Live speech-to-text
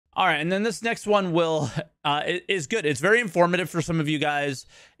All right, and then this next one will is good. It's very informative for some of you guys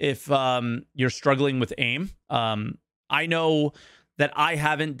if you're struggling with aim. I know that I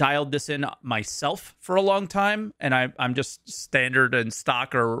haven't dialed this in myself for a long time, and I'm just standard and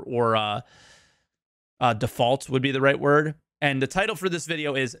stock or default would be the right word. And the title for this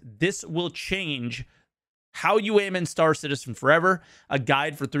video is "This Will Change How You Aim in Star Citizen Forever: A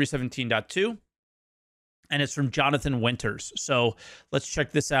Guide for 317.2." And it's from Jonathan Winters. So let's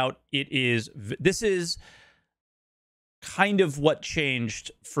check this out. This is kind of what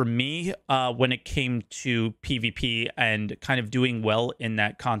changed for me when it came to PvP and kind of doing well in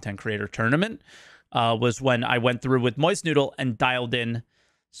that content creator tournament was when I went through with Moist Noodle and dialed in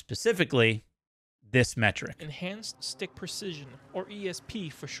specifically this metric. Enhanced Stick Precision, or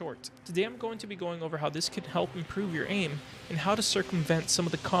ESP for short. Today I'm going to be going over how this can help improve your aim and how to circumvent some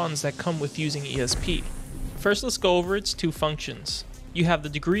of the cons that come with using ESP. First, let's go over its two functions. You have the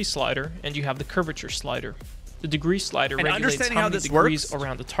degree slider and you have the curvature slider. The degree slider regulates how many degrees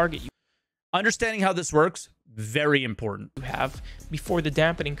around the target Understanding how this works, very important. You have before the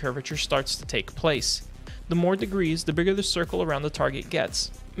dampening curvature starts to take place. The more degrees, the bigger the circle around the target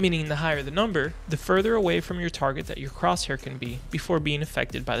gets, meaning the higher the number, the further away from your target that your crosshair can be before being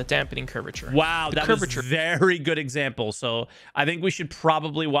affected by the dampening curvature. Wow, that was a very good example. So I think we should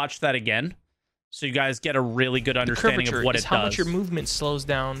probably watch that again, so you guys get a really good understanding of what it does. How much your movement slows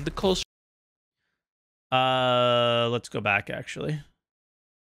down the closer. Let's go back actually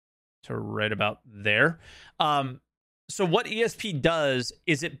to right about there. So what ESP does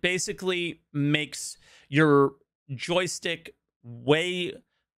is it basically makes your joystick way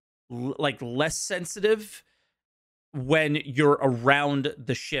less sensitive when you're around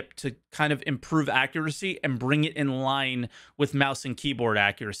the ship to kind of improve accuracy and bring it in line with mouse and keyboard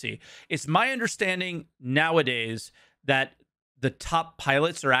accuracy. It's my understanding nowadays that the top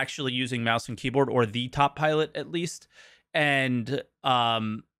pilots are actually using mouse and keyboard, or the top pilot at least, and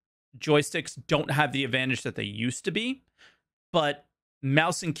joysticks don't have the advantage that they used to be, but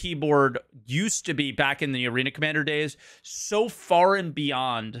mouse and keyboard used to be, back in the Arena Commander days, so far and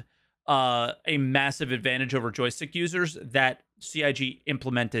beyond a massive advantage over joystick users that CIG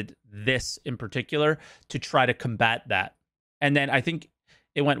implemented this in particular to try to combat that. And then I think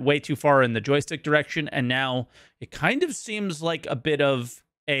it went way too far in the joystick direction, and now it kind of seems like a bit of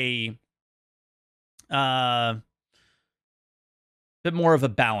a bit more of a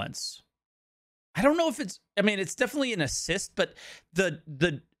balance. I don't know if it's, I mean, it's definitely an assist, but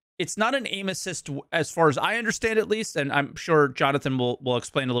it's not an aim assist as far as I understand, at least, and I'm sure Jonathan will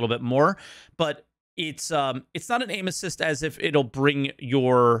explain a little bit more, but it's not an aim assist as if it'll bring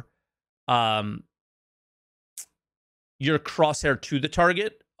your crosshair to the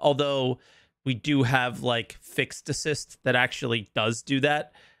target, although we do have like fixed assist that actually does do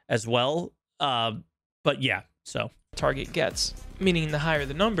that as well. But yeah, so target gets, meaning the higher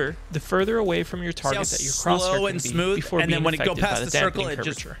the number, the further away from your target that your crosshair can be smooth, before and being then when it goes affected by past the the circle, dampening it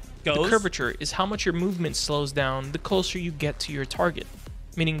just curvature. goes. The curvature is how much your movement slows down the closer you get to your target,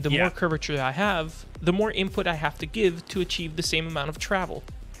 meaning the more curvature I have, the more input I have to give to achieve the same amount of travel.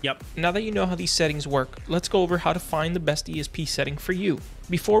 Yep. Now that you know how these settings work, let's go over how to find the best ESP setting for you.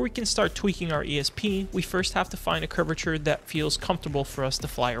 Before we can start tweaking our ESP, we first have to find a curvature that feels comfortable for us to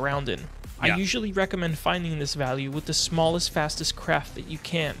fly around in. I usually recommend finding this value with the smallest, fastest craft that you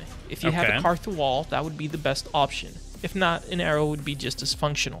can. If you have a car to wall, that would be the best option. If not, an arrow would be just as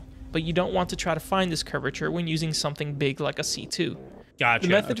functional. But you don't want to try to find this curvature when using something big like a C2. Gotcha.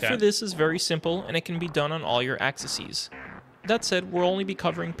 The method for this is very simple, and it can be done on all your axes. That said, we'll only be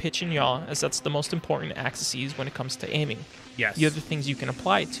covering pitch and yaw, as that's the most important axes when it comes to aiming. Yes. The other things you can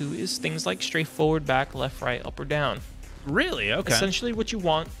apply it to is things like straight forward, back, left, right, up, or down. Really? Okay. Essentially what you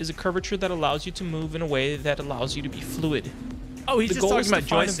want is a curvature that allows you to move in a way that allows you to be fluid. Oh, he's just talking about joystick The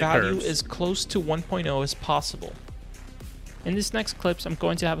goal is to find a value curves. as close to 1.0 as possible. In this next clips, I'm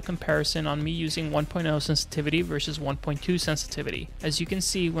going to have a comparison on me using 1.0 sensitivity versus 1.2 sensitivity. As you can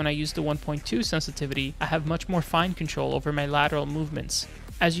see, when I use the 1.2 sensitivity, I have much more fine control over my lateral movements.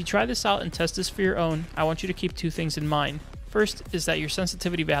 As you try this out and test this for your own, I want you to keep two things in mind. First is that your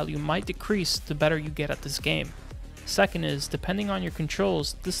sensitivity value might decrease the better you get at this game. Second is, depending on your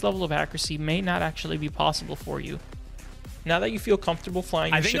controls, this level of accuracy may not actually be possible for you. Now that you feel comfortable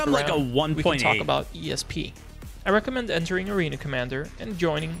flying your ship around, like a 1.8. we can talk about ESP. I recommend entering Arena Commander and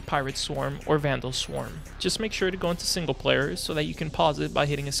joining Pirate Swarm or Vandal Swarm. Just make sure to go into single player so that you can pause it by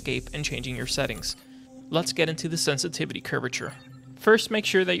hitting escape and changing your settings. Let's get into the sensitivity curvature. First, make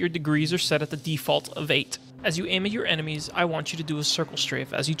sure that your degrees are set at the default of 8. As you aim at your enemies, I want you to do a circle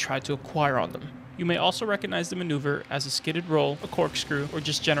strafe as you try to acquire on them. You may also recognize the maneuver as a skidded roll, a corkscrew, or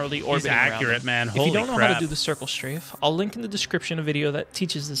just generally orbiting He's around accurate, them. man. If Holy you don't know crap. how to do the circle strafe, I'll link in the description a video that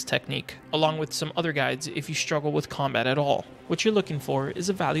teaches this technique, along with some other guides if you struggle with combat at all. What you're looking for is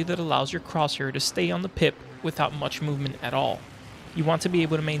a value that allows your crosshair to stay on the pip without much movement at all. You want to be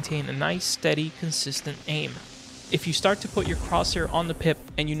able to maintain a nice, steady, consistent aim. If you start to put your crosshair on the pip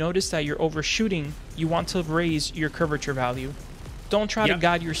and you notice that you're overshooting, you want to raise your curvature value. Don't try to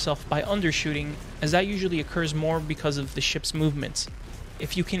guide yourself by undershooting, as that usually occurs more because of the ship's movements.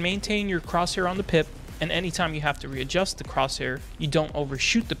 If you can maintain your crosshair on the pip, and anytime you have to readjust the crosshair, you don't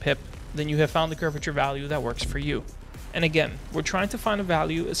overshoot the pip, then you have found the curvature value that works for you. And again, we're trying to find a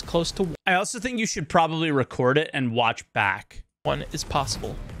value as close to I also think you should probably record it and watch back. 1 as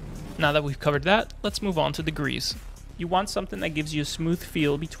possible. Now that we've covered that, let's move on to degrees. You want something that gives you a smooth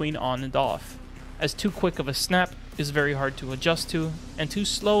feel between on and off, as too quick of a snap is very hard to adjust to, and too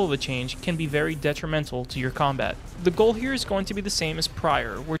slow of a change can be very detrimental to your combat. The goal here is going to be the same as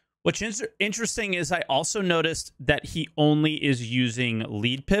prior. What's interesting is I also noticed that he only is using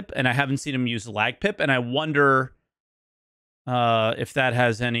lead pip, and I haven't seen him use lag pip, and I wonder if that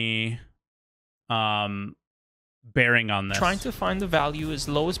has any bearing on this. Trying to find the value as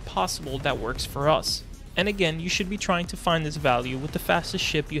low as possible that works for us. And again, you should be trying to find this value with the fastest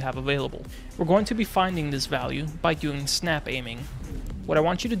ship you have available. We're going to be finding this value by doing snap aiming. What I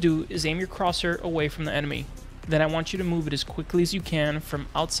want you to do is aim your crosshair away from the enemy. Then I want you to move it as quickly as you can from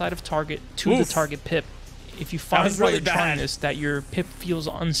outside of target to the target pip. If you find while you're trying this that your pip feels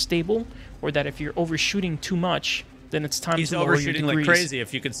unstable, or that if you're overshooting too much, then it's time to lower your degrees. He's overshooting like crazy,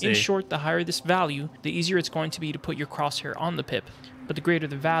 if you could see. In short, the higher this value, the easier it's going to be to put your crosshair on the pip. But the greater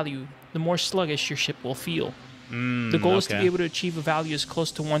the value, the more sluggish your ship will feel. The goal is to be able to achieve a value as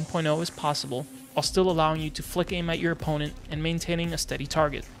close to 1.0 as possible, while still allowing you to flick aim at your opponent and maintaining a steady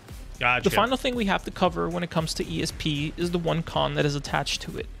target. Gotcha. The final thing we have to cover when it comes to ESP is the one con that is attached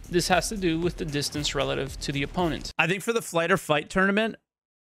to it. This has to do with the distance relative to the opponent. I think for the flight or fight tournament,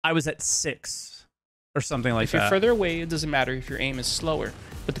 I was at 6 or something like that. If you're further away, it doesn't matter if your aim is slower.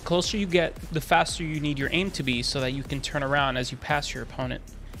 But the closer you get, the faster you need your aim to be so that you can turn around as you pass your opponent.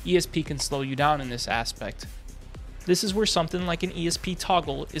 ESP can slow you down in this aspect. This is where something like an ESP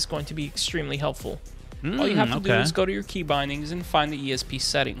toggle is going to be extremely helpful. All you have to do is go to your key bindings and find the ESP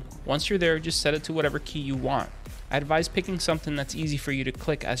setting. Once you're there, just set it to whatever key you want. I advise picking something that's easy for you to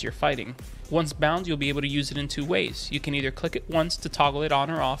click as you're fighting. Once bound, you'll be able to use it in 2 ways. You can either click it once to toggle it on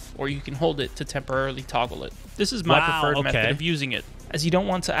or off, or you can hold it to temporarily toggle it. This is my preferred method of using it, as you don't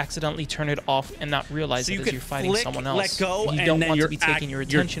want to accidentally turn it off and not realize it as you're fighting someone else. Let go, you don't want to be taking your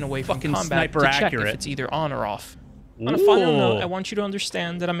attention away from combat to check if it's either on or off. On a final note, I want you to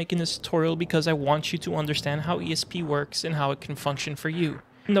understand that I'm making this tutorial because I want you to understand how ESP works and how it can function for you.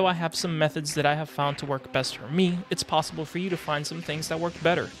 Even though I have some methods that I have found to work best for me, it's possible for you to find some things that work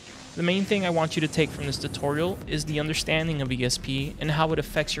better. The main thing I want you to take from this tutorial is the understanding of ESP and how it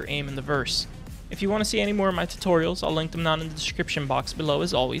affects your aim in the verse. If you want to see any more of my tutorials, I'll link them down in the description box below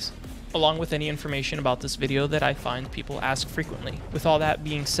as always, along with any information about this video that I find people ask frequently. With all that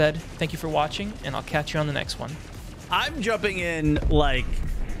being said, thank you for watching, and I'll catch you on the next one. I'm jumping in like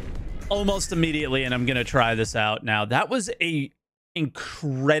almost immediately, and I'm going to try this out now. That was a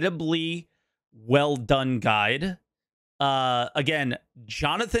incredibly well done guide. Again,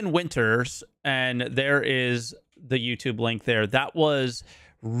 Jonathan Winters, and there is the YouTube link there. That was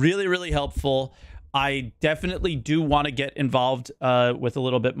really, really helpful. I definitely do want to get involved with a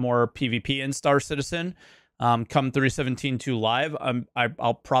little bit more PvP in Star Citizen. Come 317.2 live,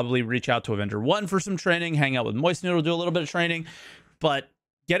 I'll probably reach out to Avenger 1 for some training, hang out with Moist Noodle, do a little bit of training, but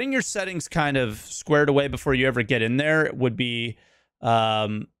getting your settings kind of squared away before you ever get in there would be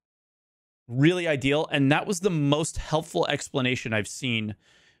really ideal, and that was the most helpful explanation I've seen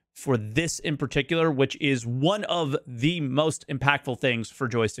for this in particular, which is one of the most impactful things for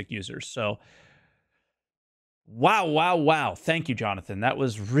joystick users. So wow. Thank you, Jonathan. That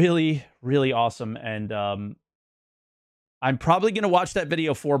was really, really awesome. And I'm probably going to watch that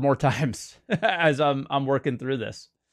video 4 more times as I'm working through this.